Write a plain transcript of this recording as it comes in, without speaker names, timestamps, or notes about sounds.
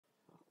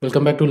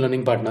Welcome back to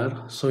Learning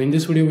Partner. So in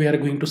this video, we are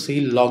going to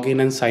see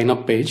login and sign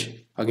up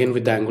page again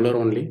with the Angular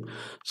only.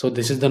 So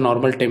this is the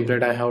normal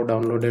template I have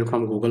downloaded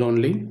from Google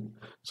only.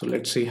 So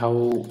let's see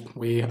how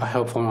I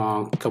have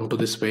come to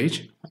this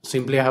page.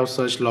 Simply I have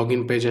searched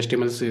login page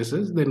HTML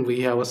CSS. Then we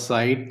have a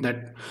site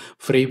that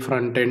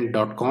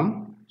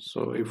freefrontend.com.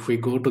 So if we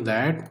go to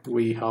that,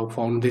 we have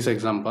found this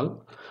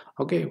example.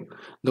 Okay,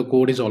 the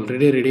code is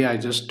already ready.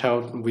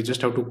 We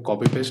just have to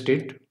copy paste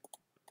it.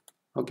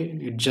 Okay,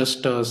 it's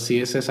just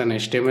CSS and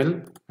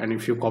HTML, and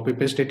if you copy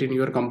paste it in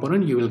your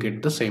component you will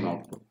get the same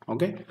output.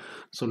 Okay,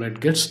 so let's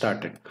get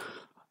started.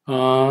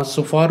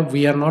 So far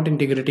we are not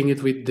integrating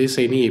it with this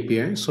any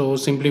API, so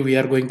simply we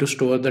are going to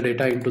store the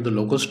data into the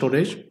local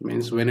storage.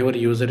 Means whenever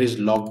user is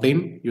logged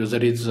in, user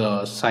is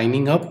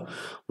signing up,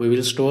 we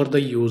will store the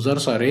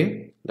users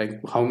array, like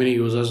how many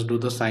users do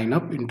the sign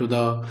up, into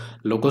the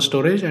local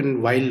storage,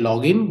 and while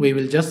login we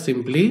will just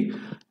simply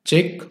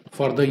check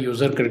for the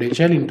user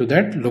credential into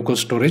that local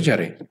storage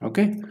array.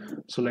 Okay,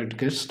 so let's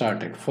get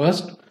started.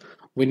 First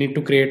we need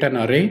to create an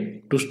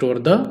array to store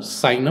the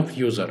sign up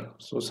user.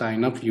 So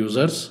sign up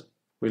users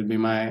will be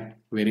my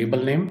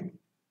variable name.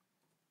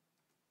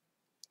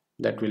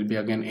 That will be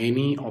again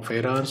any of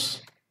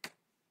errors.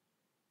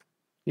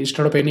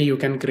 Instead of any, you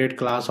can create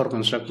class or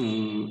construct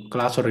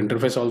class or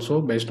interface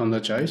also based on the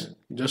choice.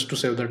 Just to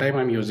save the time,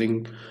 I'm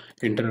using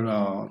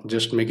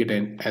just make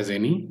it as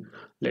any.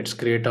 Let's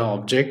create an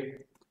object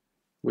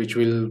which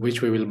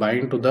we will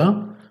bind to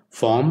the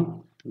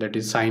form, that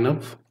is sign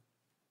up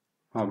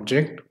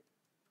object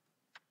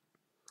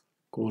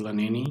colon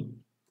any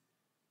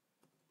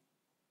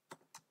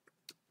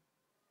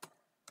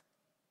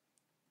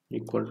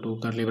equal to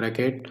curly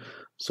bracket.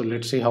 So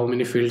let's see how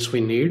many fields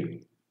we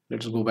need.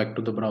 Let's go back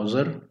to the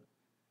browser.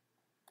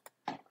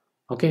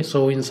 Okay,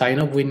 so in sign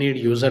up we need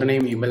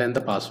username, email and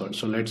the password.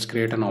 So let's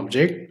create an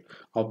object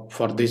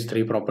for these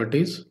three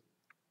properties: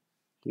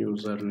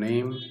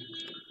 username,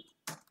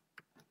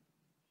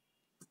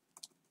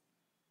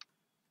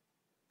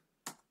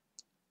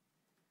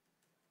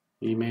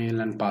 email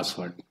and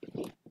password.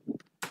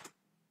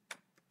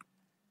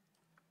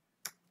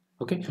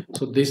 Okay,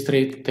 so these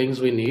three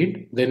things we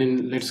need.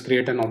 Then let's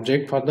create an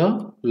object for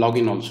the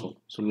login also.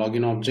 So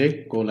login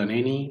object colon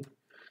any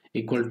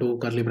equal to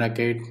curly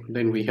bracket.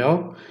 Then we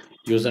have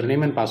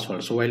username and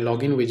password. So while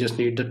login we just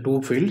need the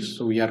two fields,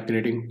 so we are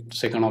creating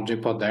second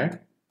object for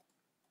that.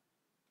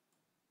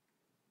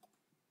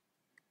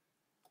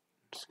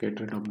 Let's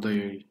get rid of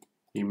the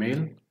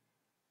email.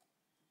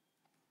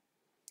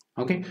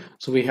 Okay,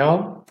 so we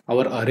have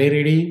our array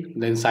ready,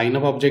 then sign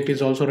up object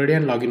is also ready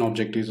and login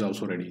object is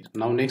also ready.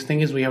 Now next thing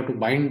is we have to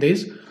bind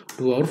this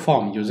to our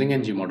form using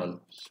ng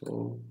model.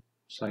 So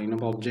sign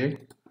up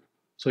object.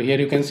 So here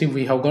you can see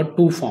we have got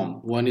two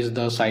form. One is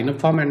the sign up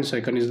form and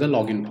second is the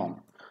login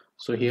form.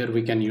 So here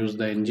we can use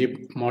the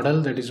ng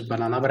model, that is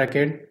banana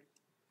bracket,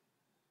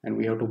 and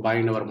we have to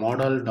bind our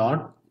model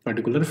dot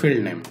particular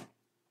field name,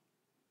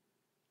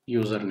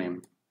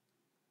 username.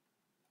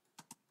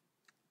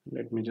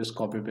 Let me just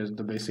copy paste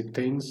the basic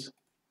things: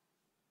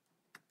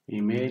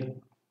 email,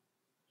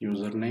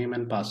 username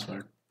and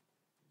password.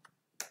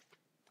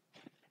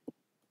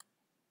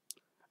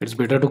 It's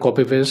better to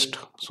copy paste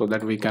so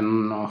that we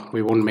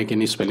won't make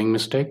any spelling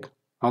mistake.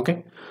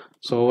 Okay,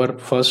 so our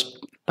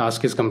first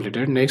task is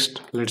completed.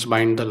 Next, let's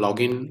bind the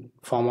login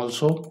form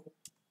also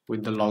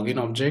with the login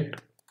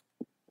object.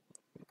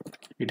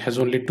 It has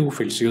only two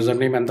fields,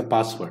 username and the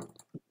password.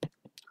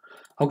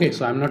 Okay,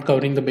 so I'm not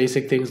covering the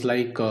basic things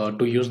like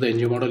to use the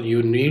ng model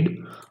you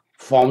need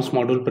forms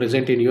module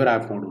present in your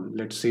app module.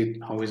 Let's see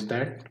how is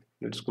that.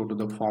 Let's go to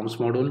the forms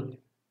module,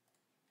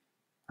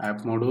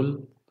 app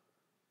module.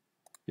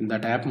 In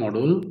that app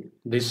module,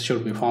 this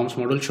should be forms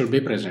module should be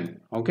present.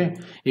 Okay,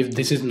 if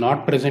this is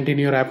not present in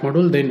your app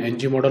module, then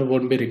ng model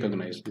won't be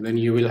recognized, then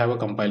you will have a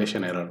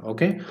compilation error.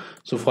 Okay,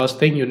 so first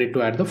thing you need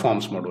to add the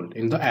forms module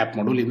in the app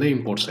module in the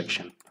import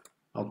section.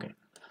 Okay,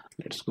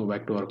 let's go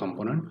back to our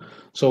component.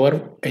 So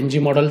our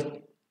ng model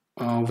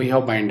we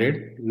have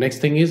binded. Next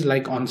thing is,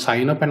 like on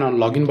sign up and on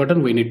login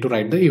button we need to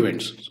write the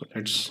events. So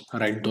let's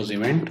write those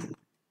events.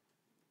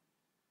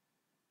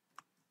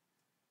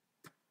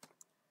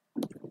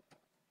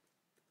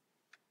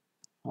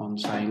 On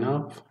sign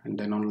up and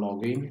then on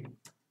login.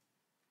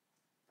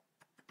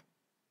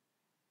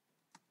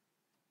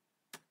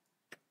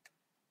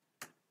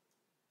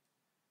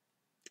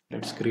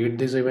 Let's create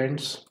these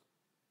events.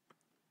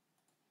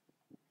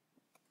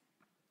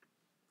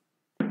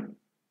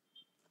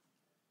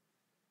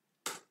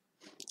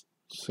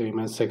 Same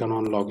as second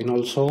on login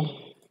also.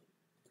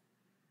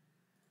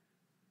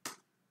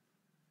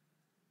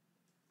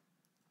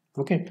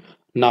 Okay,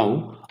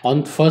 now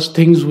on first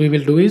things we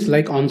will do is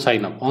like on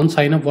sign up. On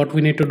sign up, what we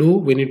need to do,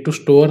 we need to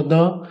store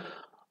the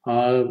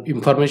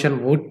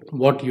information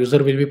what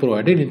user will be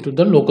provided into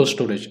the local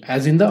storage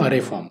as in the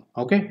array form.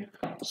 Okay,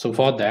 so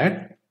for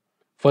that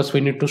first we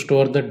need to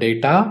store the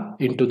data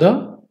into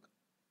the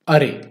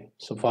array.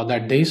 So for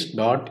that, this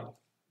dot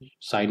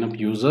sign up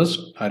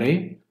users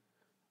array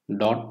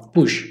dot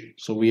push.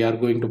 So we are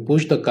going to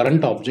push the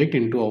current object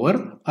into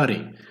our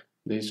array.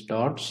 this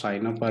dot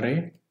sign up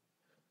array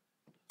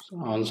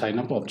on sign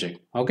up object.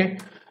 Okay,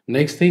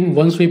 next thing,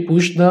 once we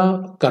push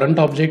the current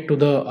object to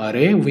the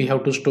array, we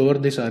have to store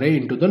this array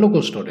into the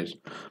local storage.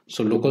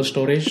 So local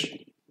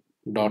storage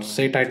dot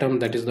set item,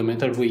 that is the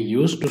method we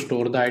use to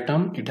store the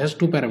item. It has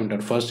two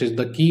parameters. First is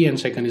the key and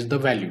second is the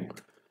value.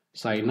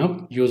 Sign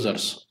up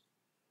users,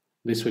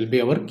 this will be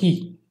our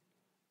key.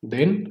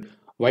 Then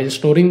while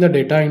storing the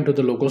data into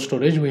the local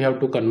storage, we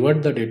have to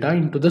convert the data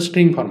into the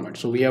string format.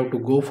 So we have to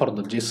go for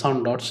the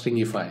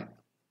JSON.stringify,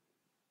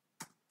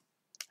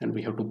 and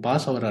we have to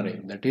pass our array,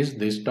 that is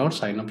this dot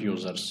sign up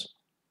users.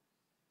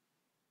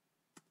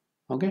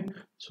 Okay,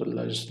 so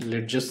let's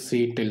just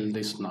see till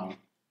this now.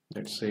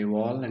 Let's save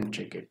all and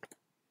check it.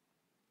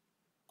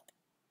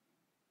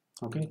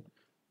 Okay,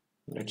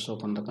 let's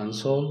open the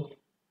console.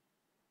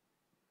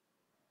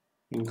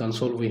 In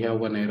console we have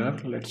one error.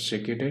 Let's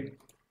check it.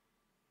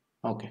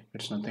 Okay,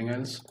 it's nothing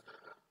else.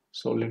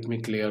 So let me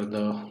clear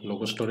the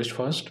local storage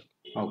first.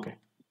 Okay,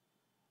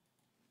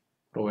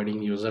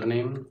 providing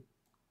username,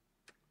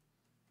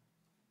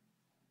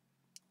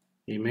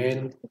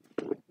 email.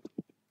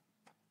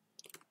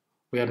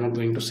 We are not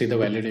going to see the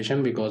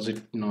validation because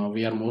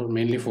we are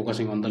mainly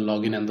focusing on the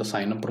login and the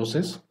sign up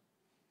process.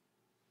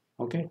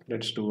 Okay,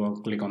 let's do a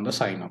click on the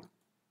sign up.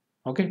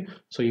 Okay,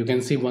 so you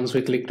can see once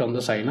we clicked on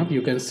the sign up,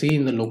 you can see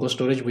in the local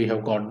storage we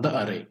have got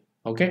the array.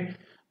 Okay,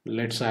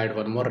 let's add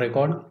one more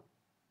record.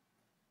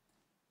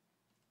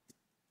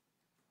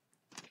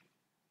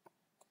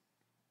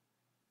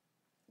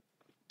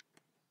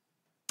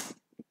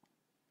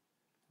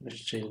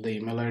 Let's change the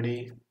email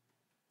ID.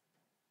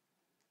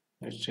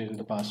 Let's change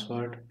the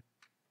password.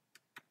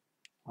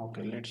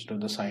 Okay, let's do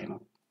the sign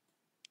up.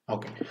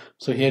 Okay,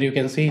 so here you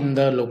can see in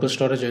the local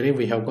storage array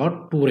we have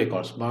got two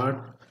records, but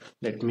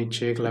let me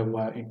check like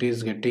why it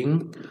is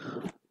getting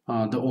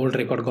the old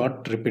record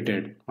got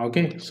repeated.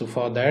 Okay, so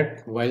for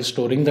that, while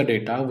storing the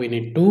data, we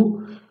need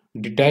to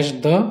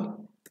detach the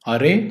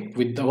array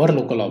with our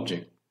local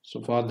object.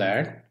 So for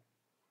that,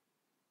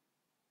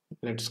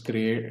 let's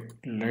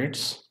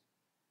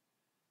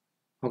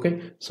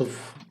okay, so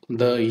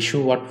the issue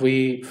what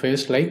we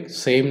faced, like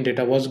same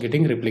data was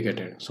getting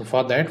replicated. So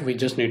for that we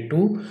just need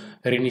to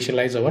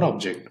reinitialize our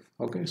object.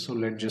 Okay, so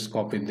let's just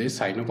copy this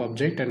sign up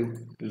object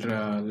and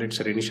let's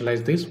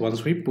reinitialize this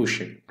once we push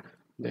it.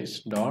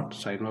 This dot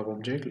sign up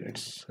object,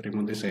 let's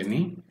remove this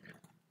any,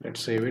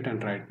 let's save it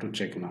and try to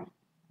check now.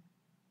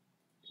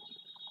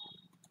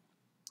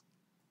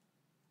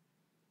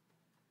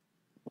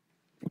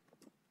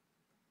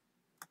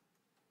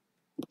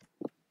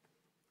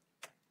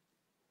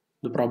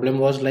 The problem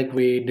was like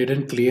we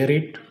didn't clear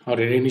it or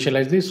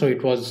reinitialize this, so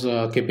it was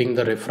keeping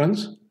the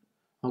reference.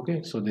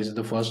 Okay, so this is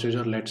the first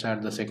user. Let's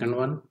add the second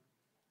one.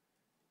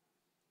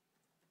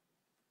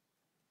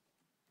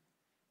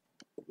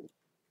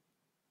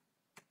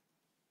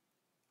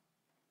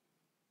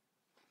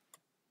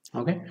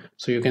 Okay,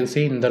 so you can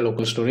see in the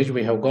local storage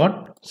we have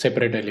got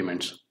separate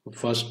elements.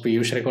 First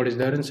Piyush record is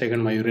there and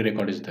second Mayuri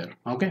record is there.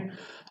 Okay,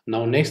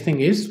 now next thing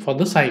is for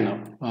the sign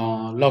up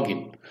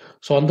login.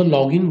 So on the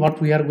login,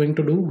 what we are going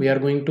to do, we are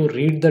going to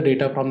read the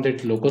data from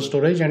that local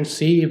storage and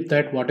see if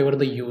that whatever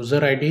the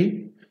user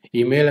ID,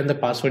 email and the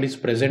password is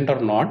present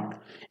or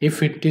not.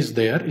 If it is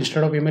there,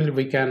 instead of email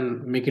we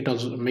can make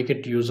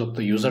it use of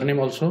the username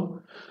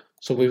also.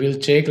 So we will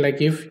check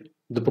like if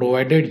the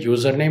provided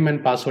username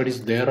and password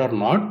is there or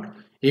not.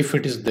 If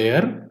it is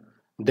there,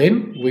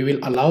 then we will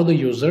allow the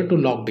user to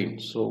log in.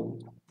 So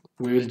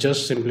we will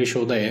just simply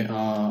show the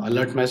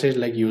alert message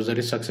like user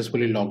is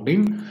successfully logged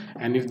in,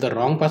 and if the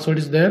wrong password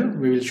is there,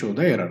 we will show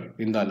the error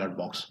in the alert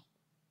box.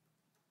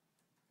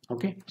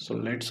 Okay, so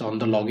let's on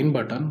the login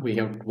button, we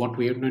have what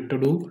we need to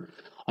do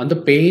on the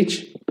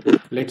page.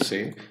 Let's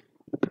say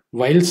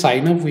while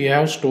sign up we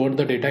have stored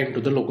the data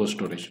into the local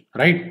storage,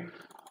 right?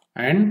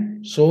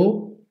 And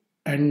so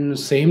and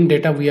same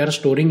data we are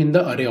storing in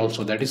the array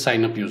also, that is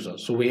sign up user.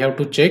 So we have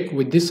to check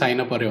with this sign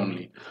up array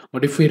only.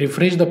 But if we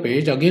refresh the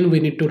page again,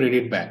 we need to read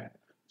it back.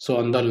 So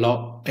on the ng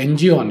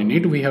on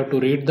init, we have to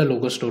read the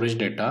local storage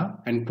data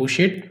and push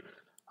it,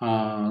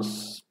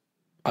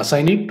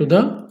 assign it to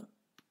the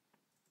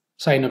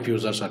sign up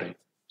users array.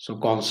 So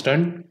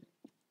constant.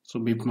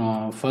 So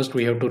first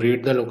we have to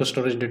read the local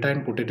storage data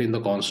and put it in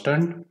the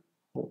constant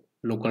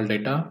local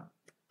data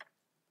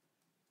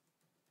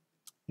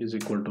is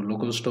equal to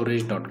local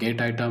storage dot get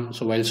item.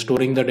 So while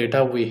storing the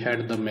data, we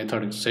had the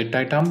method set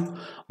item.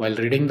 While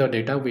reading the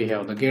data, we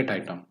have the get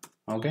item.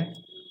 Okay.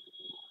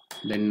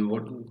 Then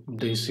what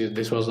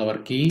this was our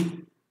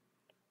key.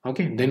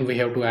 Okay. Then we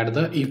have to add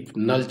the if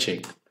null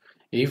check.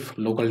 If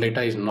local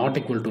data is not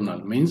equal to null,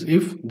 means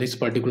if this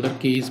particular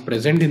key is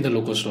present in the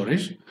local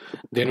storage,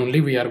 then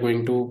only we are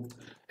going to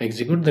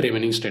execute the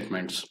remaining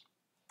statements.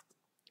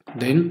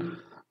 Then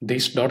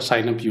this dot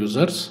sign up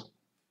users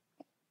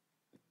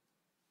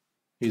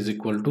is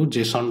equal to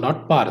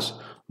json.parse,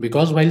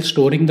 because while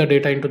storing the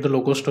data into the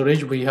local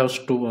storage we have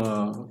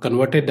to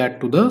converted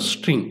that to the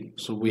string,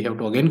 so we have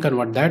to again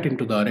convert that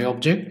into the array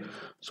object.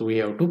 So we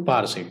have to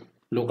parse it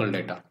local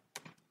data.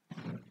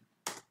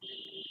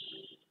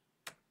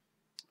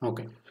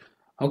 Okay.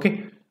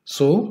 Okay.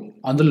 So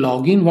on the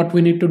login, what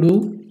we need to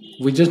do,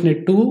 we just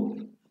need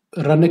to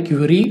run a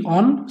query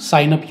on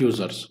sign up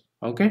users.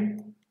 Okay.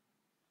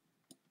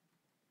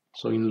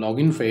 So in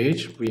login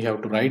page, we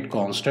have to write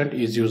constant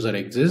is user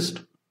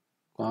exist,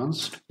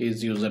 const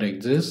is user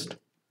exist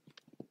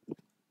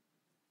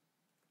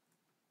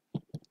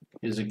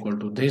is equal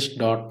to this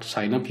dot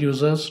sign up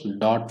users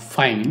dot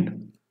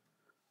find.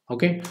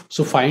 Okay,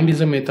 so find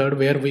is a method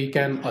where we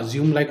can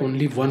assume like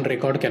only one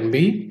record can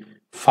be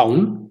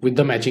found with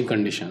the matching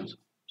conditions.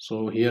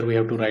 So here we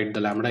have to write the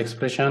lambda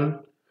expression.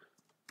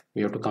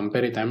 We have to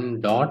compare it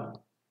m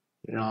dot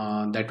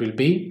that will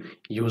be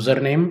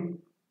username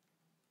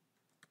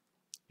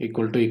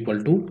equal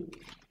to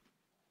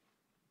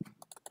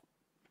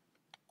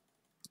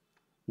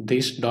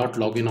this dot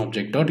login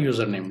object dot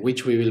username,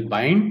 which we will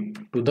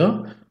bind to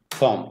the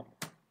form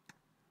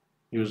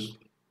use.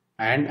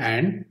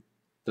 And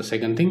the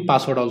second thing,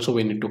 password also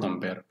we need to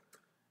compare.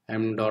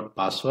 M dot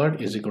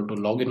password is equal to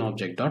login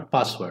object dot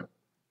password.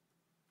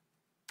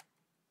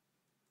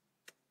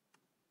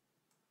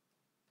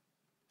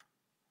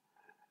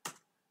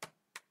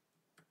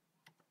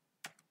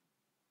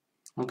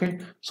 Okay,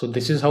 so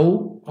this is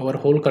how our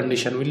whole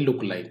condition will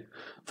look like.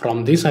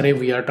 From this array,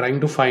 we are trying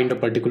to find a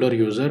particular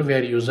user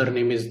where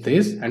username is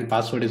this and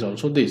password is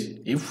also this.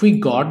 If we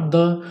got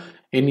the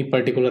any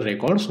particular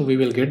record, so we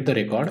will get the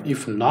record.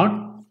 If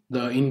not,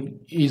 the in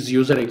is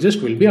user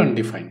exist will be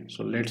undefined.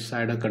 So let's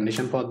add a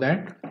condition for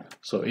that.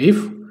 So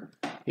if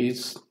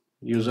is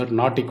user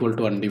not equal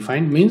to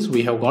undefined means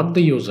we have got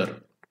the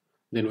user,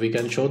 then we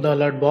can show the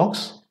alert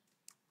box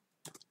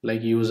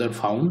like user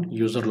found,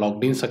 user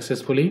logged in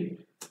successfully,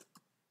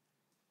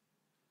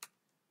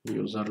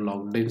 user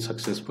logged in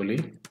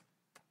successfully.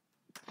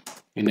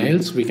 In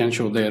else we can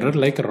show the error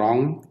like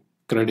wrong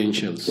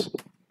credentials.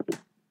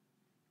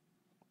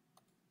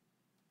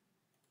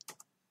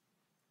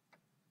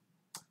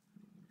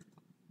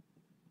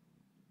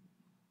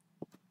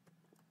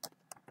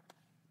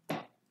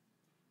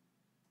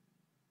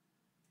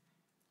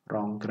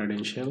 Wrong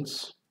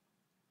credentials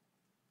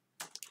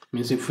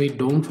means if we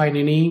don't find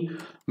any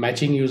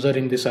matching user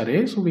in this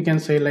array, so we can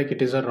say like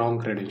it is a wrong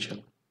credential.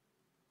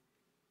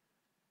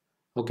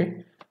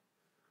 Okay,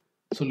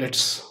 so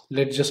let's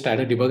just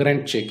add a debugger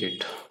and check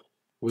it.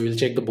 We will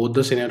check both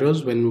the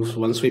scenarios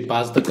once we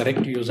pass the correct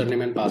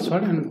username and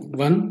password, and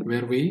one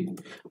where we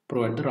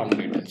provide the wrong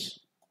details.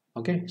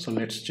 Okay, so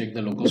let's check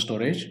the local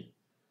storage.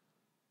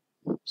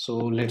 So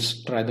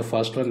let's try the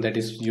first one, that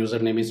is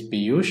username is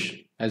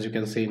Piyush, as you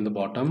can see in the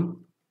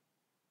bottom.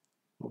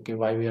 Okay,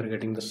 why we are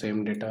getting the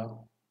same data?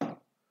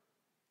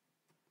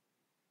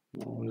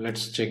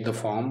 Let's check the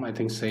form. I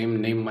think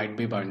same name might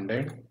be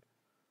binded.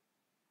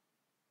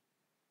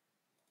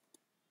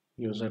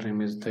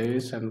 Username is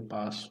this and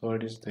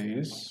password is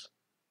this.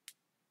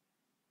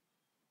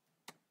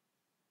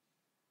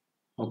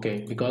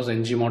 Okay, because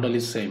ng model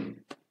is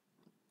same.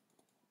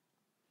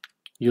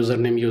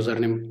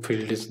 Username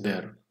field is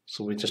there,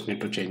 so we just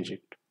need to change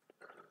it.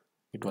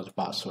 It was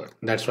password.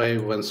 That's why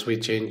once we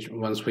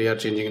are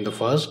changing in the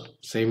first,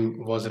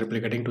 same was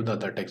replicating to the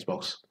other text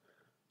box.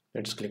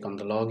 Let's click on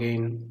the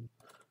login.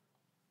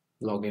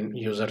 Login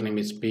username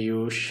is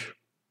Piyush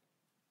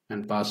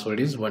and password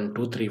is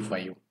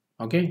 1235.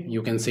 Okay,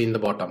 you can see in the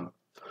bottom.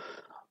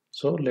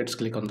 So let's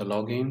click on the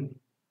login.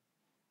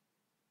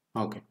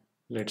 Okay,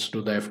 let's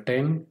do the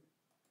F10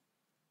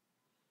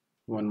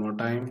 one more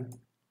time.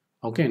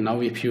 Okay,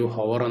 now if you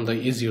hover on the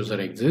is user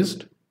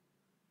exist,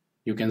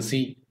 you can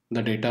see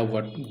the data,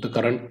 what the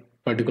current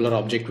particular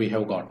object we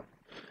have got.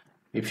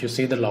 If you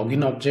see the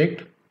login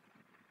object,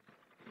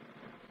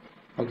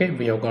 okay,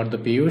 we have got the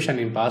Piyush, and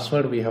in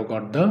password we have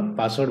got the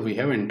password we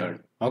have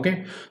entered.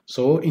 Okay,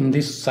 so in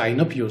this sign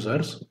up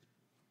users,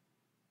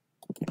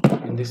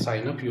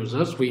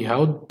 we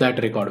have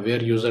that record where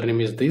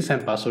username is this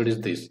and password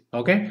is this.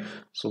 Okay,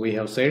 so we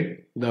have said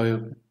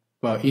the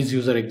is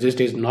user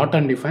exist is not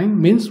undefined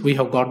means we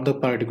have got the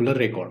particular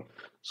record,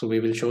 so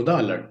we will show the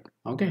alert.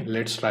 Okay,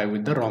 let's try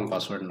with the wrong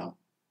password now.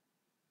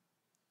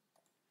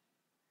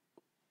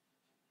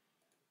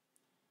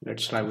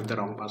 Let's try with the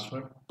wrong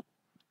password.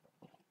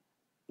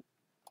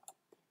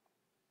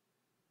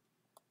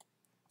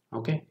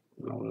 Okay,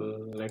 now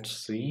let's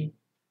see.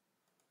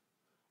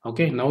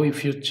 Okay, now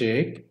if you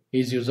check,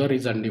 is user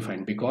is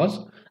undefined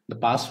because the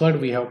password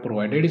we have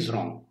provided is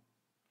wrong.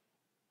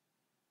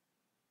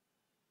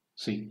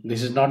 See,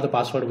 this is not the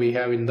password we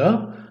have in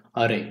the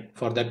array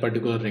for that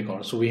particular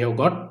record, so we have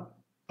got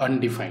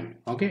undefined.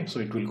 Okay, so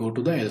it will go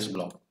to the else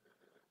block.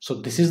 So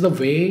this is the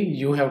way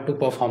you have to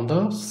perform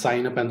the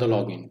sign up and the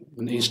login.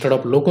 Instead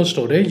of local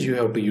storage, you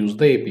have to use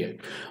the API,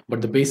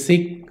 but the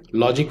basic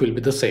logic will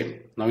be the same.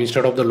 Now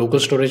instead of the local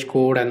storage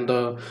code and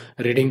the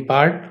reading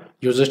part,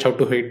 you just have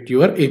to hit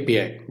your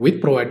API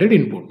with provided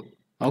input.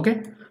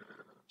 Okay,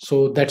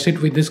 so that's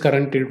it with this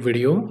current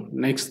video.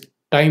 Next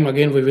time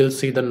again we will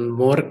see the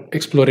more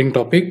exploring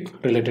topic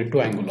related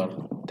to Angular.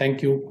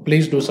 Thank you.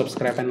 Please do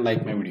subscribe and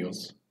like my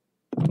videos.